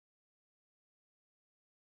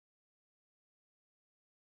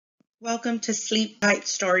Welcome to Sleeptight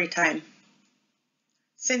Storytime.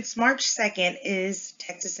 Since March 2nd is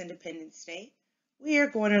Texas Independence Day, we are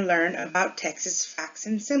going to learn about Texas facts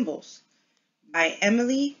and symbols by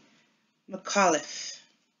Emily McAuliffe.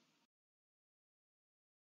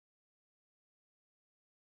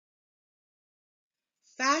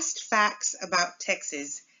 Fast facts about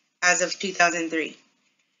Texas as of 2003.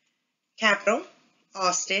 Capital: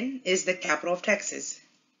 Austin is the capital of Texas.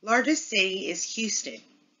 Largest city is Houston.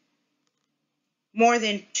 More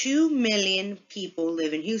than 2 million people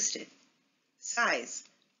live in Houston. Size: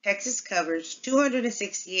 Texas covers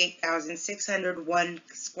 268,601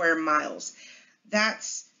 square miles.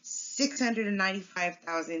 That's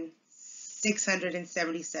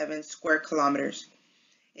 695,677 square kilometers.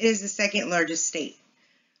 It is the second largest state.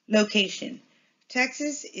 Location: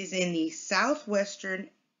 Texas is in the southwestern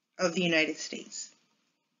of the United States.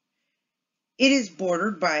 It is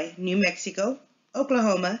bordered by New Mexico,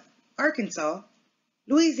 Oklahoma, Arkansas,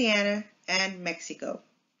 Louisiana, and Mexico.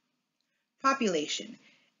 Population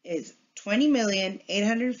is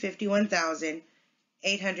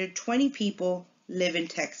 20,851,820 people live in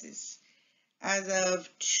Texas as of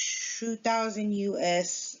 2000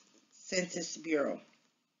 U.S. Census Bureau.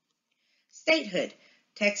 Statehood: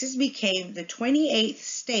 Texas became the 28th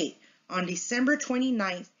state on December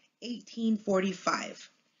 29, 1845.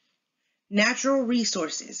 Natural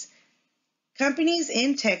resources: companies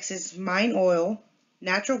in Texas mine oil,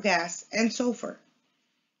 natural gas, and sulfur.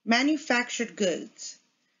 Manufactured goods: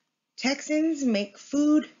 Texans make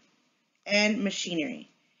food and machinery.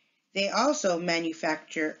 They also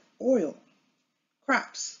manufacture oil.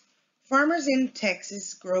 Crops: farmers in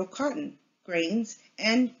Texas grow cotton, grains,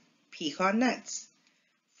 and pecan nuts.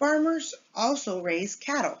 Farmers also raise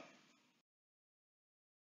cattle.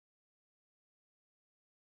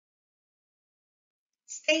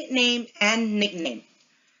 State name and nickname: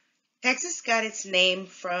 Texas got its name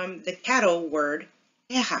from the Caddo word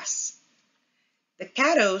Tejas. The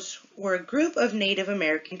Caddos were a group of Native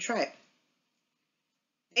American tribe.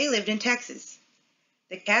 They lived in Texas.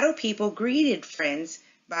 The Caddo people greeted friends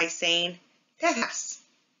by saying Tejas.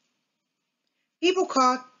 People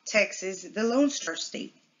call Texas the Lone Star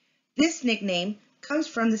State. This nickname comes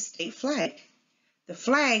from the state flag. The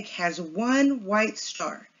flag has one white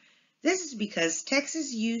star. This is because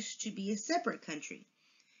Texas used to be a separate country.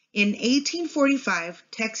 In 1845,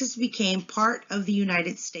 Texas became part of the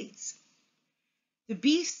United States. The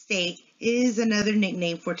Beef State is another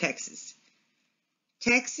nickname for Texas.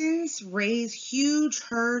 Texans raise huge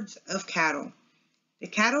herds of cattle. The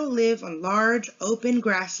cattle live on large open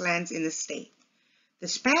grasslands in the state. The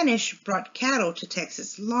Spanish brought cattle to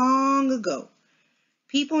Texas long ago.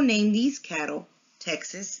 People named these cattle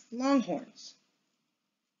Texas Longhorns.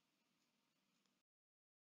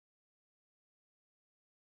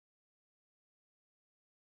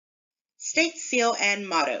 State seal and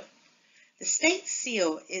motto. The state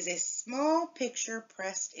seal is a small picture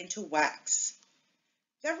pressed into wax.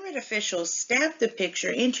 Government officials stamp the picture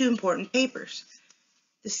into important papers.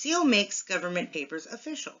 The seal makes government papers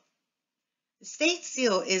official. The state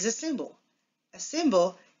seal is a symbol. A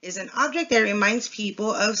symbol is an object that reminds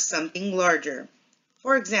people of something larger.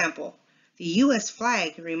 For example, the U.S.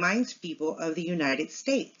 flag reminds people of the United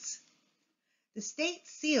States. The state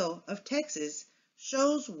seal of Texas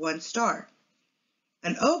shows one star.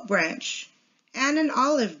 An oak branch and an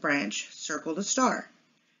olive branch circle the star.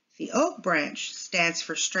 The oak branch stands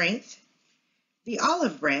for strength. The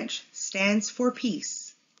olive branch stands for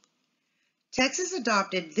peace. Texas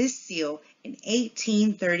adopted this seal in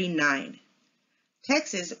 1839.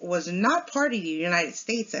 Texas was not part of the United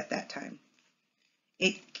States at that time.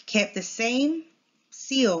 It kept the same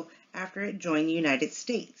seal after it joined the United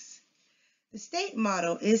States. The state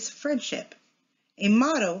motto is friendship. A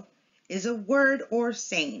motto is a word or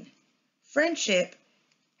saying. Friendship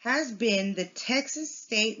has been the Texas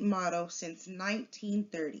state motto since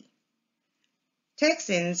 1930.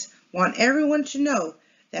 Texans want everyone to know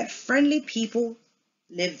that friendly people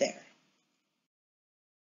live there.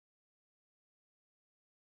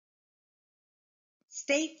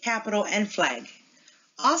 State capital and flag.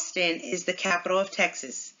 Austin is the capital of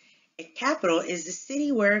Texas. A capital is the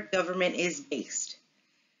city where government is based.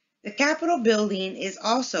 The Capitol building is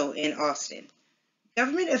also in Austin.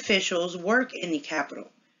 Government officials work in the Capitol.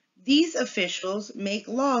 These officials make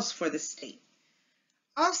laws for the state.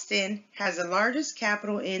 Austin has the largest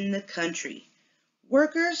Capitol in the country.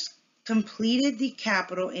 Workers completed the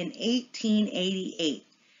Capitol in 1888.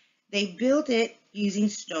 They built it using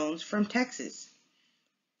stones from Texas.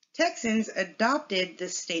 Texans adopted the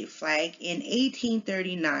state flag in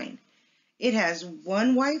 1839. It has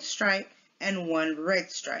one white stripe and one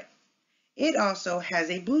red stripe. It also has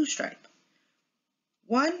a blue stripe.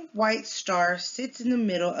 One white star sits in the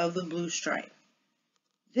middle of the blue stripe.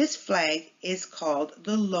 This flag is called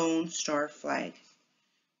the Lone Star flag.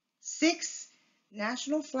 6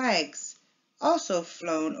 national flags also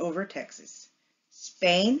flown over Texas.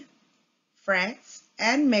 Spain, France,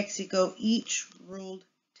 and Mexico each ruled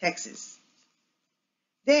Texas.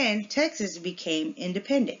 Then Texas became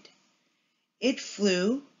independent. It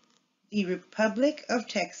flew the Republic of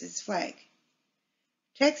Texas flag.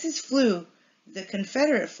 Texas flew the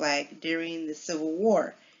Confederate flag during the Civil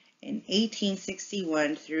War in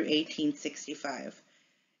 1861 through 1865.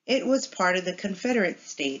 It was part of the Confederate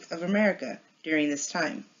States of America during this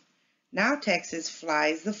time. Now Texas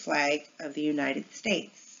flies the flag of the United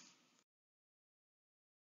States.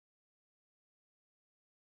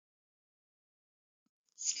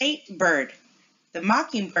 State bird. The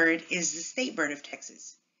mockingbird is the state bird of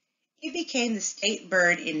Texas. It became the state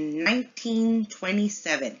bird in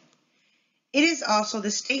 1927. It is also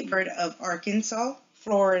the state bird of Arkansas,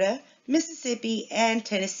 Florida, Mississippi, and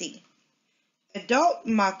Tennessee. Adult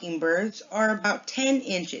mockingbirds are about 10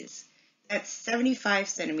 inches. That's 75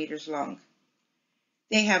 centimeters long.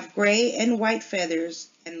 They have gray and white feathers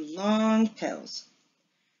and long tails.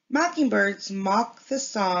 Mockingbirds mock the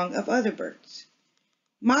song of other birds.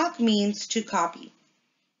 Mock means to copy.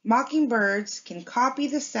 Mockingbirds can copy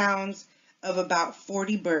the sounds of about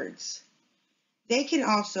 40 birds. They can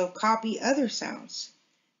also copy other sounds.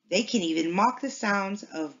 They can even mock the sounds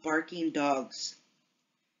of barking dogs.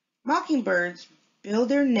 Mockingbirds build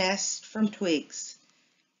their nests from twigs.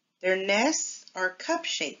 Their nests are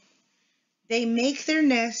cup-shaped. They make their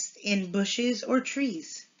nests in bushes or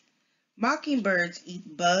trees. Mockingbirds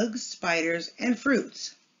eat bugs, spiders, and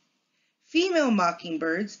fruits. Female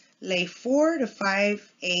mockingbirds lay 4 to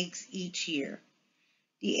 5 eggs each year.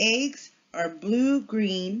 The eggs are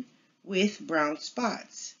blue-green with brown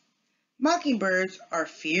spots. Mockingbirds are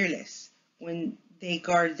fearless when they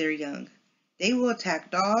guard their young. They will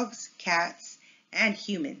attack dogs, cats, and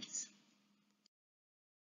humans.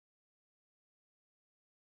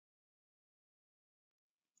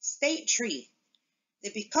 State tree.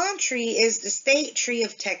 The pecan tree is the state tree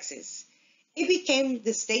of Texas. It became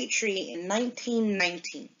the state tree in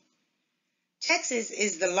 1919. Texas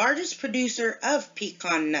is the largest producer of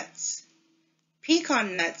pecan nuts.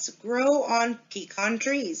 Pecan nuts grow on pecan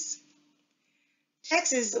trees.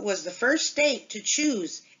 Texas was the first state to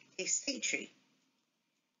choose a state tree.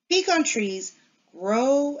 Pecan trees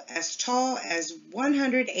grow as tall as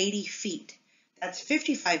 180 feet. That's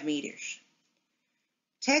 55 meters.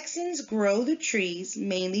 Texans grow the trees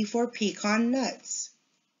mainly for pecan nuts.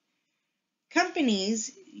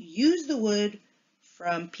 Companies use the wood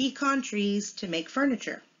from pecan trees to make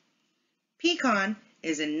furniture. Pecan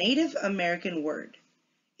is a Native American word.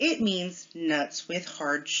 It means nuts with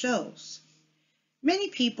hard shells. Many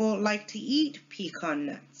people like to eat pecan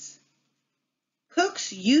nuts.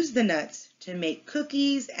 Cooks use the nuts to make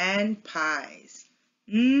cookies and pies.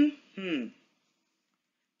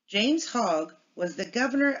 James Hogg was the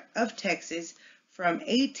governor of Texas from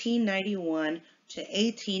 1891 to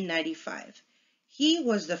 1895. He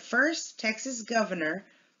was the first Texas governor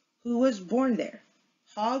who was born there.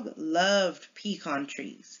 Hogg loved pecan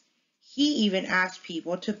trees. He even asked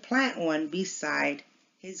people to plant one beside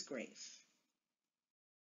his grave.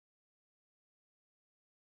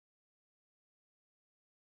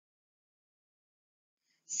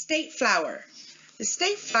 State flower. The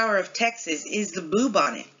state flower of Texas is the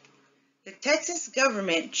bluebonnet. The Texas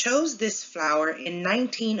government chose this flower in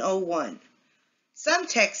 1901. Some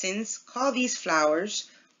Texans call these flowers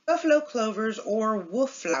buffalo clovers or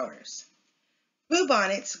wolf flowers.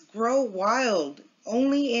 Bluebonnets grow wild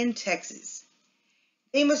only in Texas.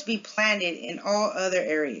 They must be planted in all other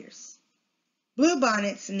areas.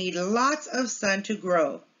 Bluebonnets need lots of sun to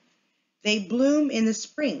grow. They bloom in the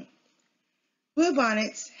spring.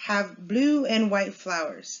 Bluebonnets have blue and white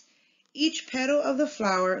flowers. Each petal of the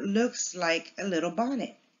flower looks like a little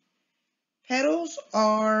bonnet. Petals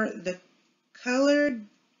are the colored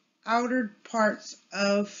outer parts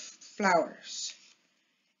of flowers.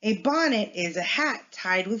 A bonnet is a hat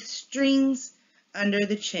tied with strings under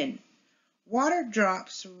the chin. Water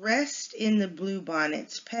drops rest in the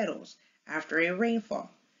bluebonnet's petals after a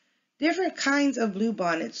rainfall. Different kinds of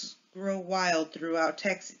bluebonnets grow wild throughout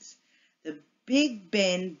Texas. The Big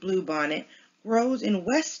Bend bluebonnet grows in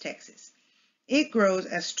West Texas. It grows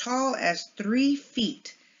as tall as 3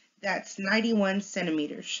 feet. That's 91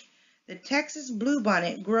 centimeters. The Texas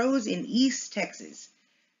bluebonnet grows in East Texas.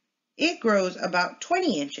 It grows about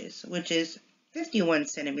 20 inches, which is 51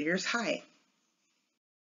 centimeters high.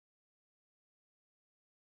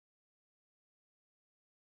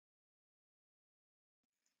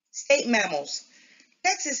 State mammals.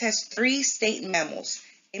 Texas has three state mammals.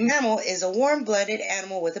 A mammal is a warm-blooded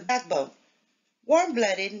animal with a backbone.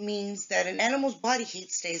 Warm-blooded means that an animal's body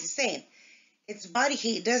heat stays the same. Its body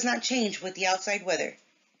heat does not change with the outside weather.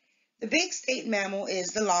 The big state mammal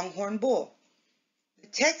is the longhorn bull. The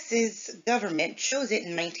Texas government chose it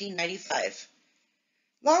in 1995.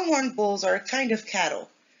 Longhorn bulls are a kind of cattle.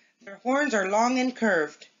 Their horns are long and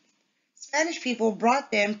curved. Spanish people brought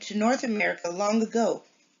them to North America long ago.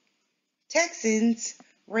 Texans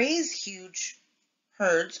raise huge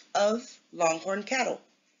herds of longhorn cattle.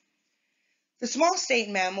 The small state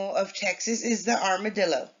mammal of Texas is the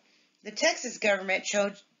armadillo. The Texas government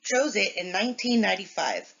chose it in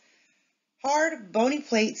 1995. Hard, bony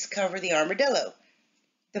plates cover the armadillo.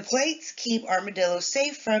 The plates keep armadillos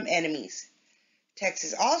safe from enemies.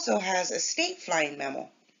 Texas also has a state flying mammal.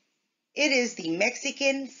 It is the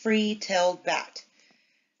Mexican free-tailed bat.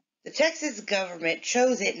 The Texas government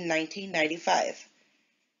chose it in 1995.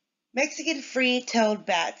 Mexican free-tailed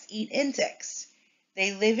bats eat insects.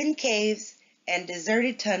 They live in caves and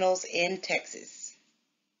deserted tunnels in Texas.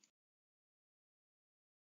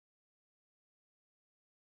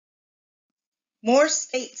 More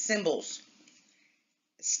state symbols.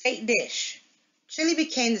 State dish. Chili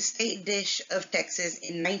became the state dish of Texas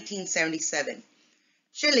in 1977.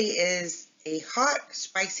 Chili is a hot,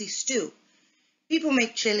 spicy stew. People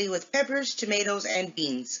make chili with peppers, tomatoes, and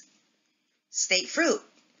beans. State fruit.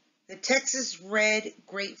 The Texas red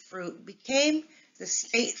grapefruit became the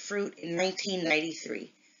state fruit in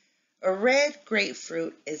 1993. A red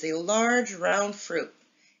grapefruit is a large, round fruit.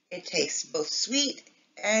 It tastes both sweet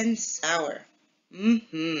and sour.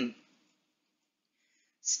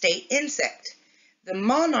 State insect. The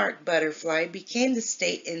monarch butterfly became the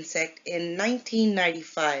state insect in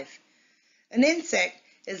 1995. An insect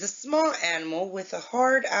is a small animal with a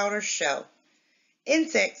hard outer shell.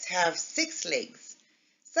 Insects have 6 legs.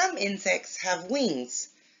 Some insects have wings.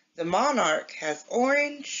 The monarch has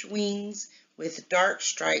orange wings with dark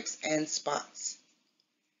stripes and spots.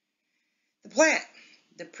 The plant.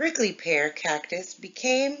 The prickly pear cactus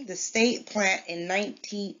became the state plant in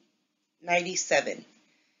 1997.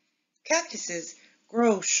 Cactuses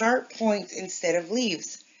grow sharp points instead of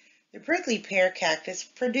leaves. The prickly pear cactus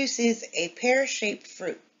produces a pear-shaped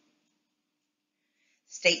fruit.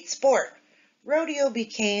 State sport. Rodeo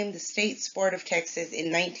became the state sport of Texas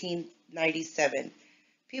in 1997.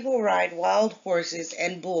 People ride wild horses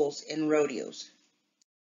and bulls in rodeos.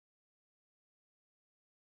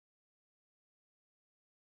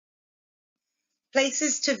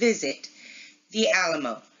 Places to visit. The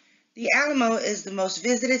Alamo. The Alamo is the most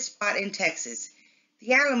visited spot in Texas.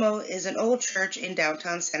 The Alamo is an old church in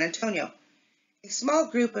downtown San Antonio. A small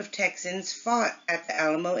group of Texans fought at the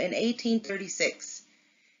Alamo in 1836.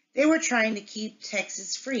 They were trying to keep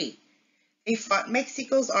Texas free. They fought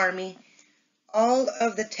Mexico's army. All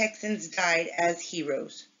of the Texans died as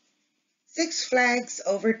heroes. Six Flags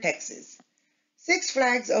Over Texas. Six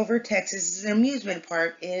Flags Over Texas is an amusement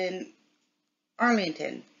park in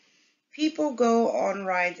Arlington. People go on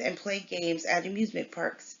rides and play games at amusement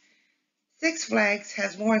parks. Six Flags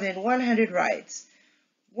has more than 100 rides.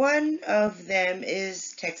 One of them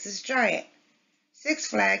is Texas Giant. Six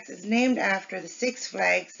Flags is named after the six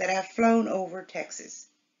flags that have flown over Texas.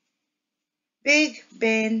 Big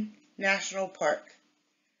Bend National Park.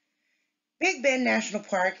 Big Bend National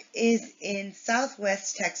Park is in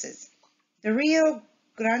southwest Texas. The Rio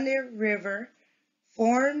Grande River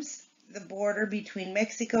forms the border between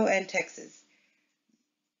Mexico and Texas.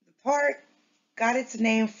 The park got its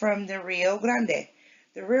name from the Rio Grande.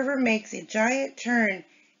 The river makes a giant turn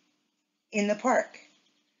in the park.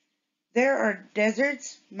 There are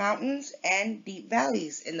deserts, mountains, and deep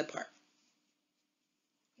valleys in the park.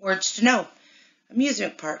 Words to know.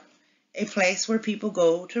 Amusement park, a place where people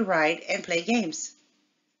go to ride and play games.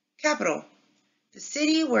 Capital, the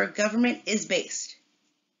city where government is based.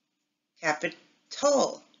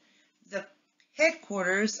 Capitol, the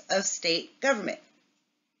headquarters of state government.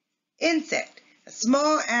 Insect, a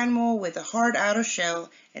small animal with a hard outer shell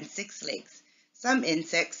and 6 legs. Some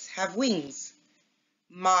insects have wings.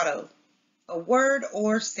 Motto, a word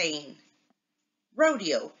or saying.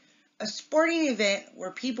 Rodeo, a sporting event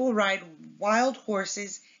where people ride wild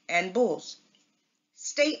horses and bulls.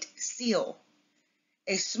 State seal,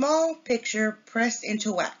 a small picture pressed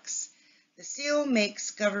into wax. The seal makes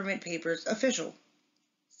government papers official.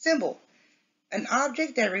 Symbol, an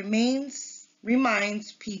object that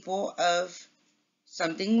reminds people of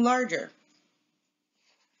something larger.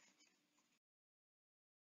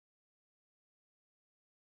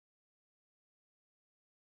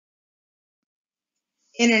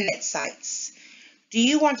 Internet sites. Do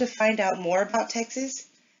you want to find out more about Texas?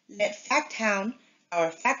 Let FactHound, our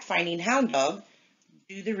fact-finding hound dog,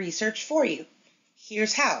 do the research for you.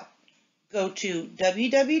 Here's how. Go to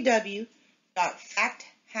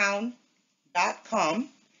www.facthound.com,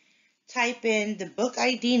 type in the book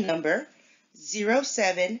ID number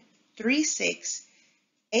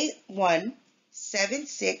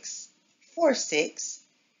 0736817646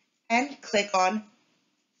 and click on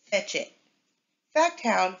Fetch It.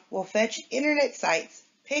 FactHound will fetch internet sites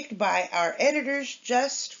picked by our editors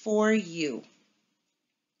just for you.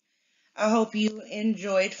 I hope you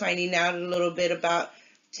enjoyed finding out a little bit about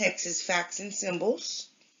Texas facts and symbols.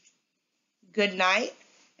 Good night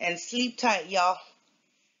and sleep tight, y'all.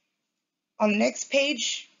 On the next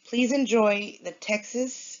page, please enjoy the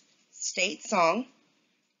Texas state song,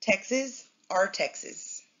 Texas, Our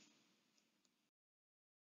Texas.